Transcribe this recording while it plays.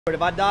But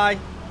if I die,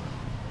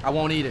 I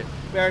won't eat it.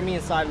 Bury me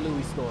inside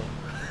Louis' store.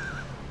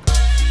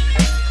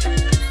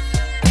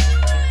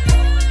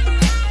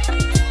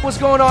 What's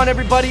going on,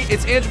 everybody?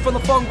 It's Andrew from the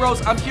Fung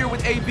Bros. I'm here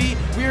with AB.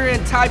 We're in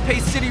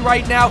Taipei City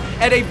right now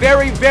at a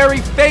very, very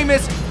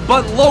famous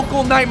but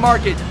local night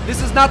market.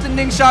 This is not the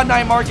Ningxia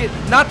Night Market,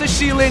 not the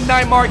Shilin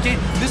Night Market.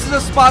 This is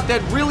a spot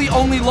that really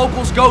only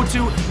locals go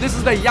to. This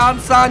is the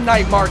Yansan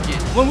Night Market.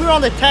 When we were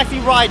on the taxi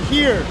ride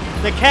here,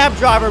 the cab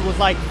driver was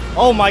like,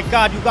 "Oh my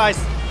God, you guys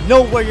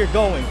know where you're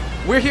going."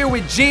 We're here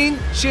with Jean.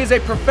 She is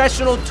a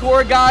professional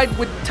tour guide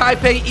with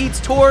Taipei Eats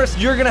Tours.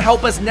 You're gonna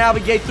help us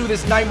navigate through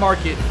this night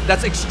market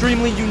that's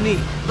extremely unique.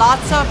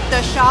 Lots of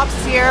the shops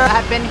here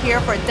have been here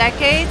for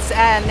decades,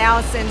 and now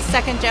it's in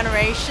second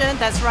generation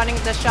that's running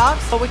the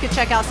shops. So we could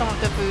check out some of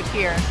the food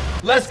here.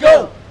 Let's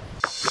go!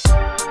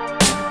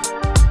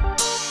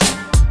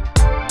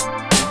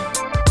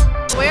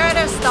 We're at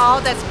a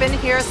stall that's been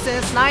here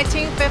since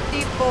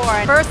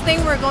 1954. First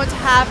thing we're going to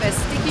have is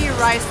sticky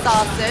rice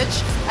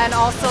sausage and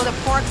also the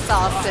pork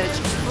sausage.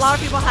 A lot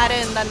of people had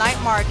it in the night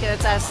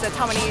markets as the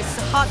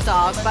Taiwanese hot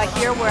dog, but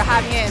here we're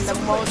having it in the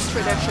most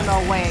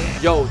traditional way.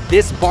 Yo,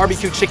 this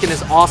barbecue chicken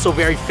is also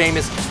very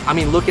famous. I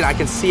mean, look at, I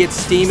can see it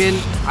steaming.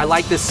 I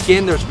like the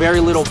skin, there's very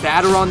little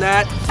batter on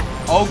that.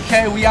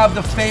 Okay, we have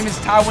the famous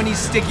Taiwanese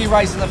sticky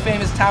rice and the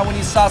famous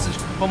Taiwanese sausage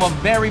from a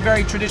very,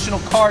 very traditional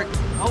cart.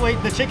 Oh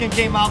wait, the chicken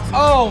came out too.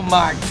 Oh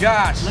my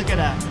gosh. Look at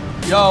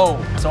that. Yo,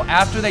 so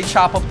after they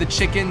chop up the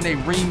chicken, they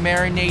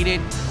re-marinate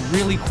it,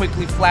 really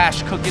quickly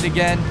flash cook it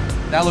again.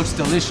 That looks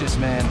delicious,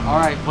 man. All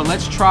right, but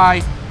let's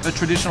try the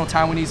traditional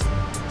Taiwanese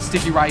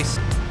sticky rice.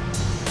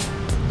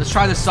 Let's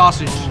try the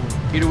sausage,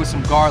 eat it with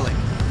some garlic.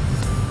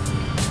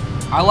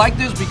 I like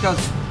this because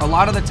a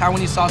lot of the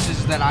Taiwanese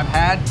sausages that I've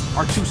had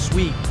are too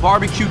sweet.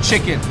 Barbecue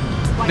chicken.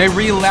 They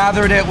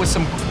re-lathered it with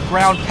some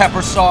ground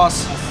pepper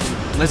sauce.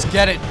 Let's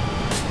get it.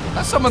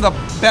 That's some of the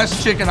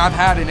best chicken I've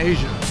had in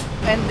Asia.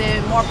 In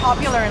the more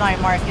popular night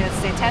markets,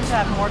 they tend to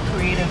have more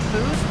creative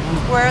food,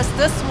 whereas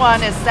this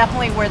one is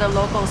definitely where the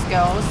locals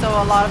go. So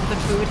a lot of the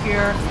food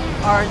here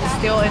are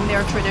still in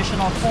their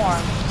traditional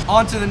form.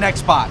 On to the next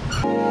spot.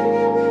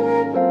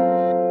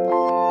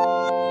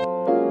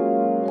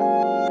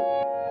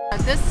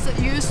 This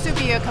used to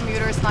be a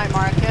commuter's night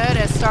market.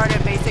 It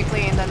started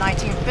basically in the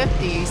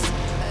 1950s.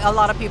 A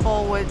lot of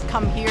people would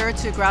come here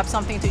to grab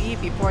something to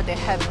eat before they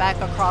head back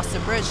across the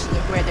bridge to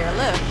where they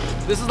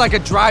live. This is like a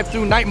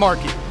drive-through night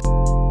market.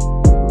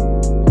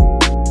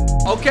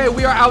 Okay,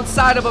 we are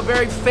outside of a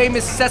very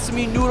famous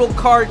sesame noodle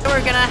cart.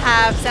 We're gonna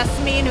have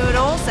sesame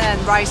noodles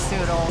and rice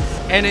noodles.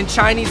 And in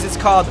Chinese, it's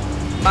called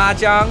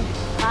mahjiang.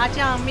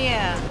 Mahjiang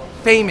mian.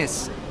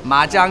 Famous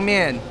mahjiang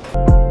mian.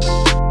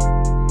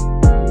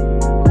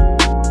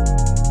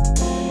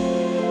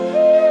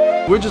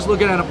 We're just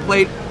looking at a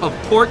plate of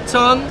pork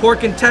tongue,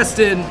 pork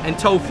intestine, and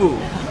tofu.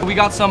 We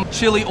got some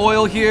chili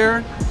oil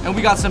here, and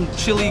we got some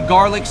chili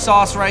garlic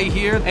sauce right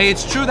here. Hey,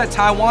 it's true that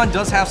Taiwan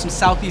does have some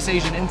Southeast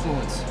Asian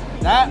influence.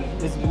 That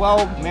is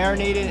well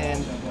marinated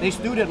and they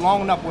stewed it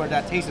long enough where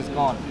that taste is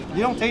gone.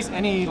 You don't taste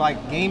any like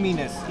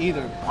gaminess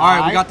either. All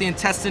right, we got the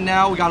intestine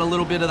now. We got a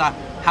little bit of that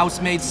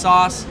house-made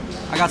sauce.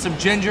 I got some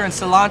ginger and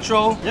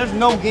cilantro. There's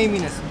no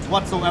gaminess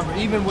whatsoever,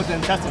 even with the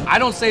intestine. I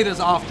don't say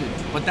this often,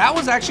 but that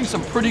was actually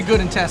some pretty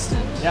good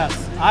intestine.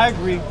 Yes, I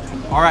agree.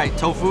 All right,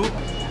 tofu.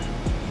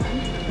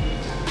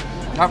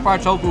 That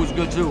fried tofu is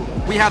good too.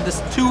 We have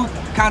this two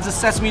kinds of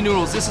sesame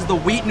noodles. This is the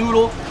wheat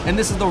noodle and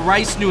this is the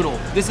rice noodle.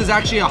 This is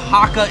actually a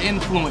Hakka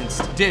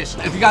influenced dish.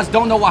 If you guys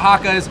don't know what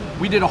Hakka is,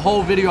 we did a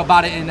whole video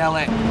about it in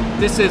LA.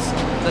 This is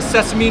the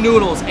sesame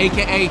noodles,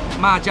 AKA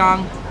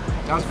mahjiang.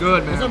 Sounds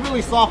good, man. It's a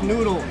really soft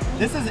noodle.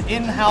 This is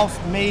in-house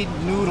made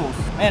noodles.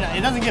 Man,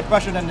 it doesn't get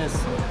fresher than this.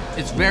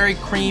 It's very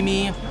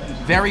creamy,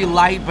 very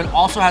light, but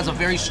also has a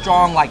very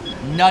strong, like,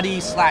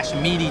 nutty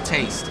 / meaty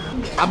taste.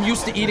 I'm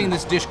used to eating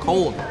this dish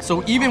cold,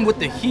 so even with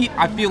the heat,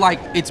 I feel like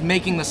it's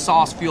making the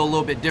sauce feel a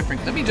little bit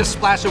different. Let me just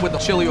splash it with the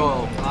chili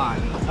oil. All right,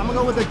 I'm gonna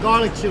go with the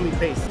garlic chili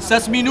paste.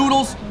 Sesame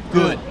noodles,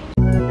 good.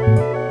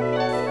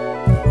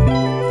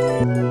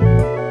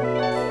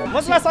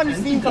 When's the last time you've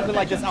seen something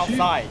like this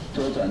outside?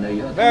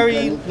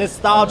 Very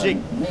nostalgic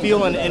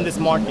feeling in this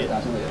market.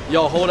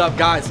 Yo, hold up,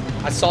 guys.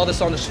 I saw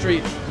this on the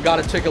street. We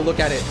gotta take a look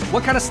at it.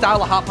 What kind of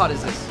style of hot pot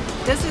is this?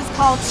 This is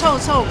called chou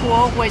chou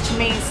guo, which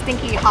means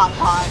stinky hot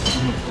pot.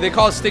 They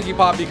call it stinky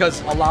pot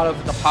because a lot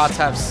of the pots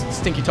have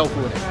stinky tofu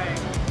in it. Right.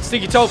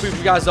 Stinky tofu, if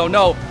you guys don't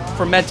know,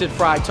 fermented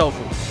fried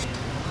tofu.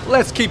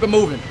 Let's keep it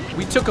moving.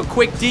 We took a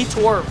quick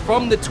detour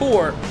from the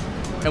tour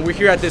and we're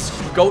here at this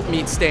goat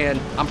meat stand.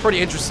 I'm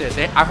pretty interested.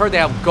 I heard they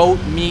have goat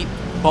meat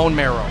bone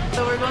marrow.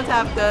 So we're going to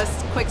have this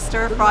quick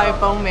stir-fry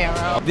bone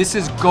marrow. This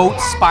is goat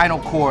spinal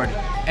cord.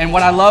 And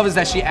what I love is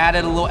that she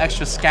added a little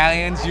extra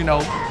scallions. You know,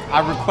 I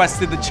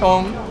requested the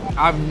chong.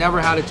 I've never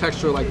had a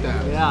texture like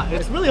that. Yeah,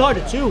 it's really hard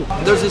to chew.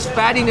 There's this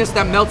fattiness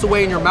that melts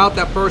away in your mouth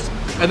at first,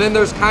 and then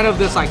there's kind of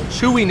this like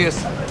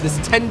chewiness, this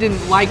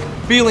tendon-like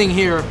feeling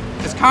here,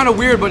 It's kind of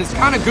weird, but it's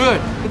kind of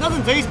good. It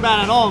doesn't taste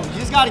bad at all. You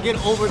just gotta get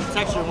over the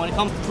texture when it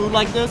comes to food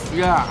like this.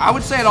 Yeah, I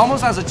would say it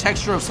almost has a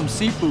texture of some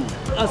seafood.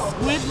 A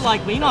squid,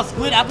 like, you know, a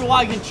squid, after a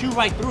while you can chew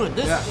right through it.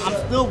 This, Yeah. I'm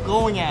still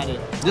going at it.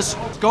 This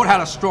goat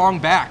had a strong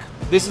back.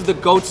 This is the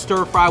goat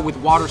stir fry with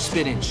water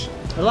spinach.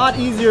 A lot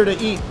easier to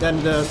eat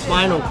than the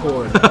spinal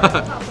cord.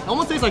 It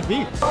almost tastes like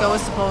beef. Goat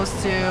is supposed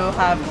to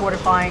have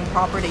fortifying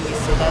properties,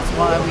 so that's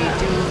why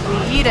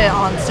we eat it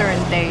on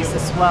certain days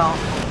as well.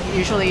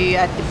 Usually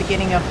at the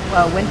beginning of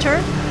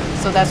winter,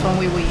 so that's when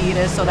we eat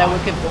it, so that we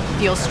could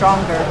feel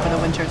stronger for the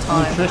winter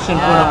time. Nutrition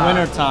for the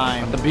winter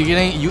time. At the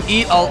beginning, you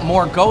eat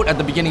more goat at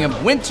the beginning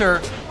of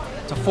winter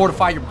to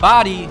fortify your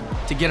body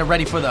to get it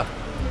ready for the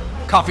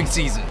coughing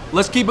season.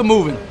 Let's keep it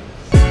moving.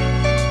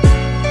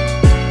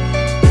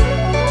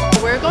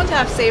 We're going to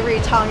have savory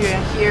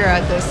tangyuan here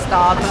at this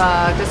stop.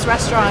 This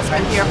restaurant has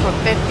been here for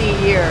 50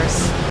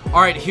 years.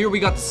 All right, here we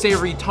got the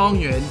savory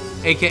tangyuan,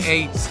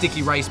 aka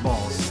sticky rice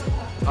balls.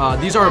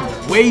 These are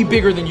way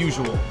bigger than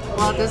usual.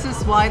 Well, this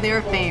is why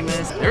they're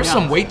famous. There's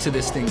some weight to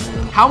this thing,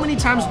 man. How many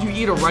times do you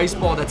eat a rice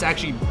ball that's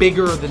actually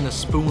bigger than the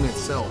spoon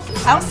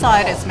itself?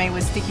 Outside it's made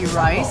with sticky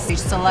rice. They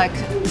select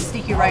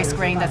sticky rice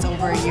grain that's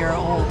over a year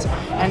old.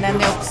 And then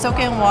they'll soak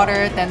it in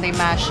water, then they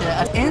mash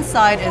it.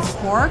 Inside is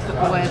pork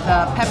with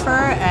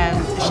pepper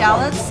and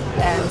shallots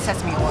and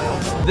sesame oil.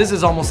 This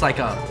is almost like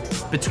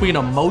between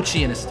a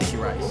mochi and a sticky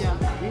rice.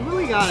 Yeah, you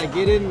really gotta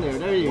get in there.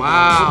 There you go.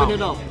 Wow. Open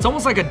it up. It's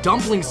almost like a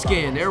dumpling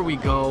skin. There we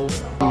go.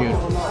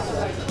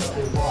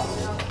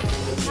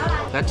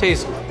 That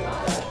tastes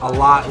a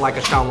lot like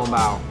a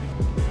xiaolongbao.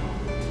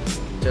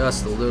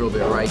 Just a little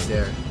bit right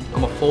there.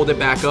 I'm gonna fold it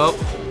back up.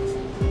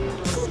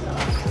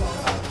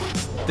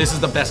 This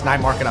is the best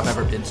night market I've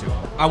ever been to.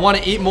 I want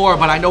to eat more,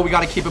 but I know we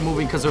got to keep it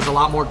moving because there's a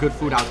lot more good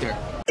food out there.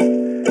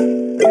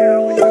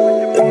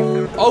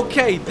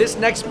 Okay, this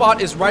next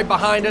spot is right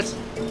behind us.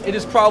 It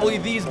is probably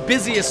the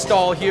busiest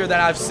stall here that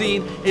I've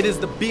seen. It is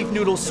the beef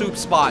noodle soup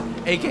spot,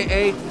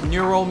 aka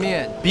Neuro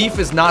Mian. Beef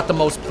is not the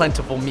most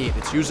plentiful meat.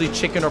 It's usually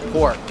chicken or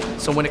pork.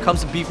 So when it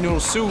comes to beef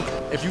noodle soup,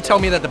 if you tell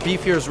me that the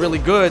beef here is really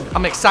good,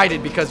 I'm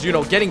excited because, you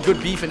know, getting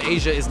good beef in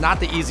Asia is not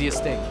the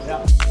easiest thing.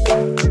 Yeah.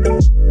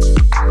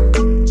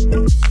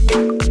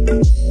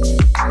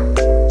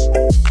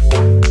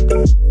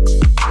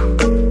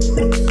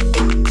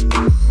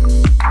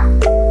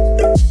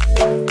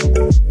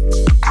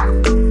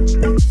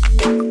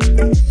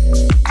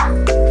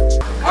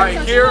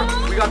 Here,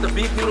 we got the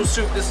beef noodle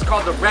soup. This is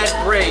called the red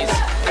braise.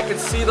 I can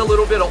see the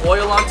little bit of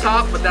oil on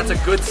top, but that's a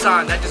good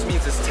sign. That just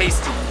means it's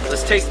tasty.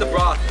 Let's taste the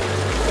broth.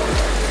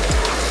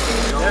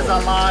 There's a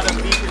lot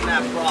of beef in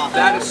that broth.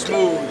 That is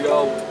smooth,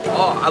 yo.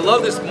 Oh, I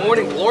love this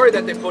morning glory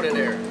that they put in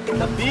there.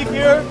 The beef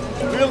here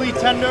is really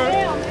tender.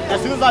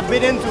 As soon as I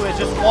bit into it, it's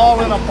just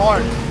falling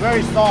apart. It's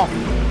very soft.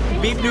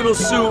 Beef noodle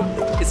soup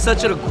is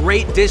such a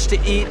great dish to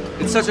eat.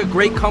 It's such a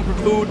great comfort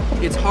food.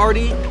 It's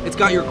hearty, it's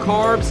got your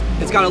carbs,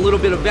 it's got a little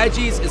bit of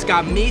veggies, it's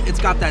got meat, it's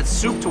got that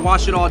soup to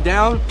wash it all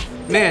down.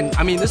 Man,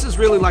 I mean, this is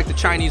really like the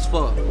Chinese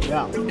pho.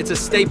 Yeah. It's a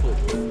staple.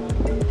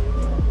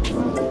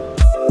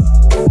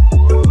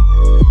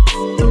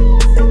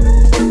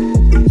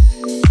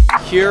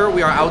 Here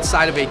we are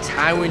outside of a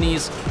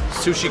Taiwanese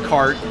sushi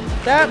cart.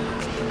 That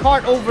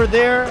cart over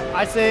there,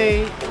 I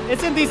say,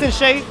 it's in decent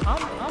shape.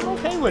 I'm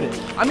okay with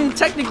it. I mean,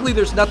 technically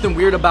there's nothing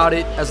weird about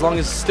it as long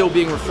as it's still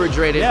being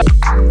refrigerated. Yeah.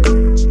 So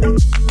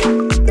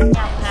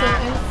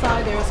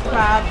inside there's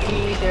crab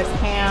meat, there's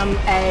ham,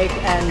 egg,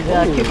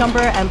 and cucumber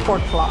and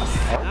pork floss.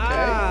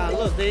 Ah,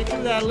 look, they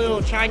do that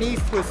little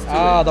Chinese twist to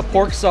Ah, it. the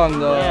pork song,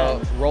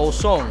 the roll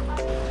song.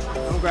 I'm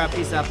gonna grab a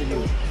piece after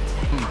you.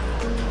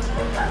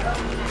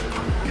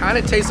 Kind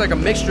of tastes like a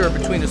mixture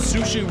between a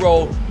sushi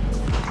roll,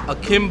 a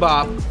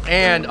kimbap,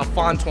 and a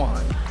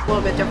fontuan. A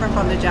little bit different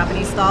from the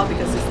Japanese style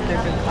because it's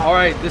different. All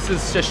right, this is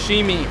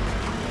sashimi,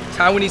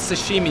 Taiwanese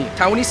sashimi.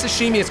 Taiwanese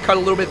sashimi is cut a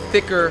little bit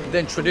thicker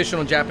than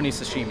traditional Japanese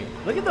sashimi.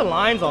 Look at the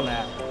lines on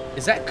that.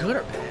 Is that good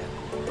or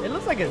bad? It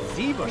looks like a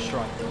zebra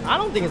stripe. I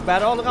don't think it's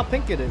bad at all. Look how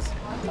pink it is.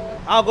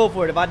 I'll go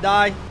for it. If I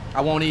die,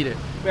 I won't eat it.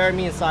 bury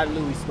me inside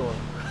Louis' store.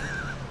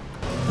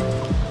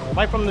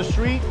 Right from the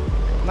street,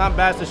 not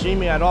bad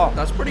sashimi at all.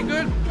 That's pretty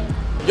good.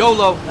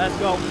 YOLO. Let's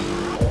go.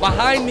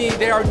 Behind me,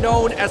 they are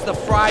known as the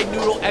fried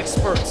noodle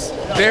experts.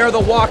 They're the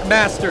wok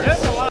masters.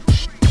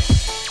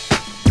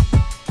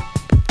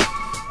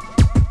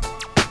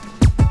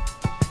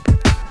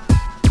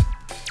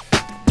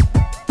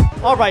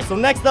 All right, so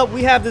next up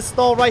we have this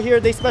stall right here.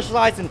 They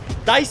specialize in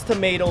diced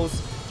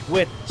tomatoes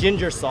with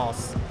ginger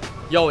sauce.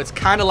 Yo, it's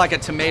kind of like a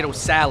tomato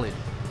salad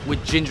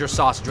with ginger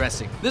sauce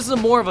dressing. This is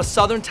more of a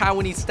southern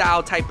Taiwanese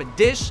style type of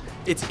dish.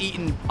 It's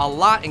eaten a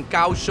lot in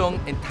Kaohsiung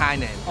and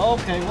Tainan.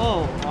 Okay,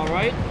 whoa, all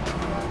right.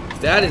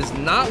 That is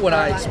not what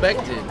I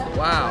expected.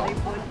 Wow.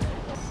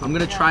 I'm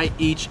gonna try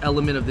each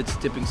element of this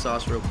dipping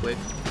sauce real quick.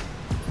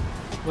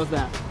 What's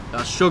that?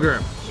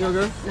 Sugar.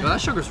 Sugar? Yo, that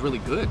sugar's really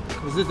good.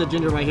 Is this the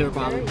ginger right here,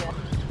 probably?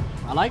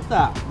 I like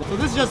that. So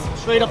this is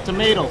just straight up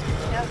tomato.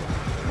 Yep.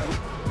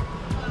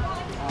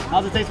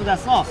 How's it taste with that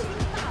sauce?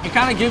 It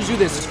kind of gives you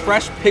this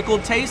fresh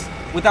pickled taste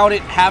without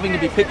it having to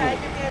be pickled.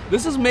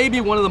 This is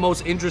maybe one of the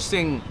most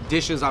interesting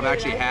dishes I've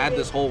actually had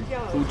this whole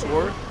food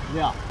tour.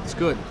 Yeah. It's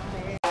good.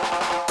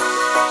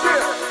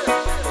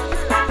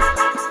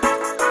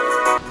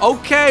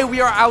 Okay,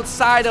 we are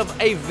outside of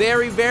a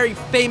very, very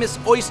famous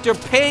oyster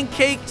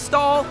pancake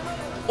stall.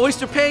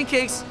 Oyster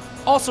pancakes,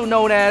 also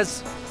known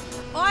as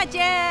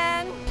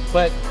Ojen.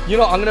 But, you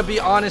know, I'm gonna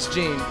be honest,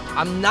 Gene.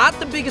 I'm not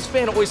the biggest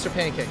fan of oyster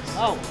pancakes.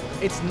 Oh.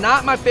 It's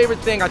not my favorite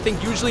thing. I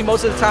think usually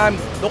most of the time,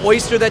 the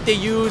oyster that they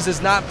use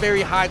is not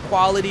very high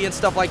quality and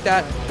stuff like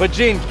that. But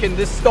Gene, can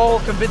this stall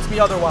convince me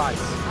otherwise?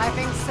 I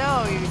think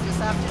so. You just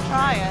have to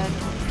try it.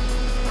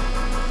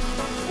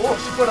 Oh,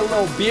 she put a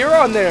little beer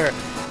on there.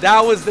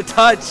 That was the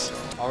touch.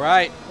 All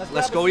right,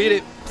 let's go eat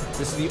it.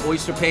 This is the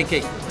oyster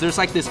pancake. There's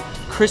like this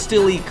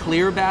crystally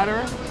clear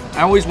batter.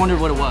 I always wondered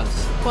what it was.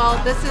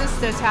 Well, this is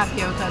the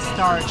tapioca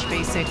starch,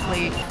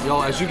 basically. Yo,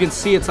 as you can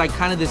see, it's like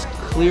kind of this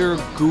clear,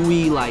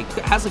 gooey, like,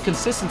 it has a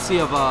consistency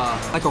of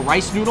like a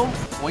rice noodle.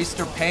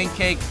 Oyster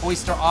pancake,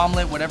 oyster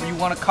omelet, whatever you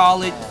want to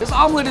call it. This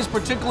omelet is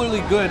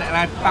particularly good, and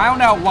I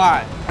found out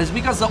why. It's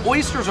because the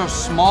oysters are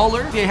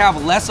smaller. They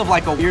have less of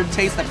like a weird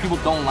taste that people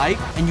don't like,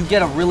 and you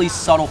get a really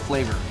subtle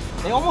flavor.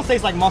 They almost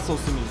taste like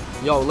mussels to me.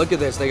 Yo, look at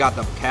this. They got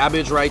the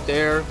cabbage right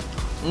there.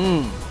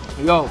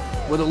 Yo,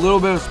 with a little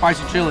bit of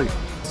spicy chili.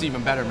 It's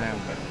even better, man.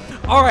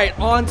 All right,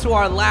 on to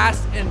our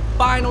last and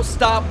final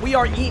stop. We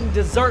are eating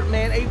dessert,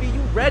 man. AB,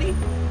 you ready?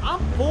 I'm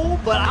full,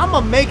 but I'm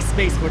gonna make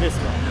space for this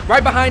one.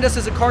 Right behind us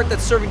is a cart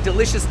that's serving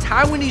delicious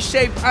Taiwanese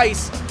shaved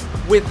ice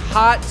with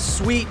hot,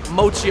 sweet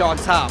mochi on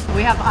top.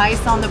 We have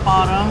ice on the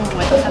bottom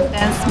with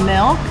condensed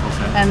milk.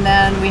 And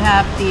then we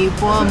have the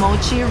boiled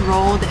mochi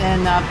rolled in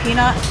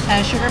peanut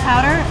and sugar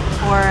powder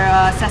or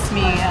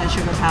sesame and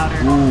sugar powder.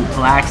 Ooh,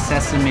 black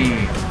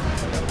sesame.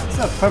 It's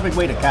a perfect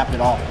way to cap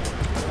it off.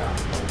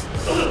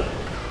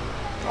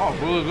 Oh,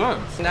 really good.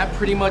 And that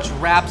pretty much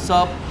wraps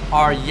up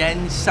our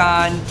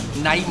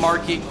Yansan Night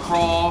Market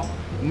crawl.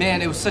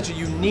 Man, it was such a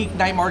unique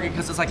night market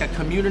because it's like a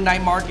commuter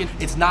night market.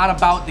 It's not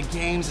about the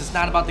games, it's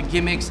not about the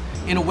gimmicks.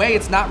 In a way,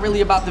 it's not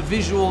really about the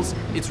visuals,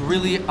 it's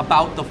really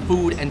about the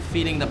food and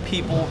feeding the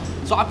people.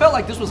 So I felt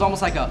like this was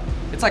almost like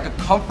it's like a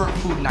comfort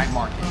food night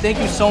market. Thank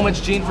you so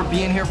much, Gene, for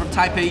being here from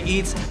Taipei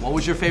Eats. What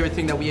was your favorite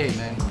thing that we ate,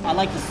 man? I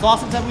like the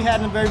sausage that we had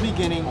in the very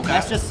beginning. Okay.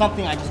 That's just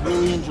something I just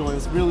really enjoy.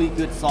 It's really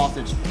good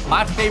sausage.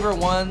 My favorite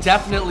one,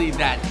 definitely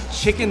that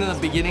chicken in the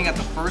beginning at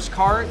the first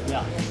cart.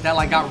 Yeah. That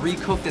like got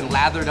recooked and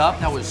lathered up.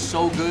 That was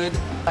so good.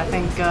 I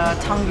think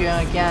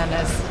tangyuan again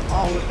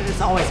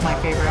is always my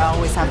favorite. I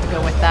always have to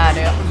go with that.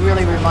 It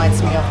really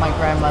reminds me of my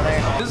grandmother.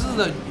 This is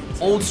the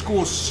old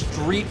school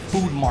street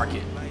food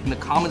market. In the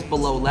comments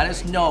below, let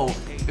us know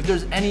if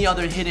there's any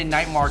other hidden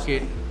night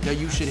market that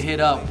you should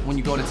hit up when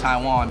you go to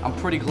Taiwan. I'm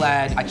pretty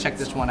glad I checked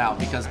this one out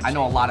because I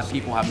know a lot of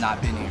people have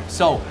not been here.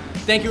 So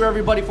thank you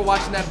everybody for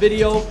watching that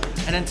video,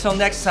 and until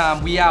next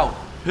time, we out.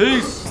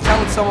 Peace.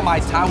 Telling some of my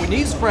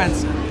Taiwanese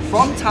friends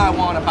from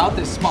Taiwan about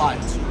this spot,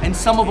 and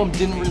some of them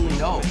didn't really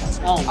know.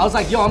 I was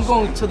like, yo, I'm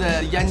going to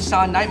the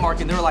Yansan Night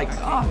Market. They were like,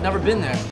 oh, I've never been there.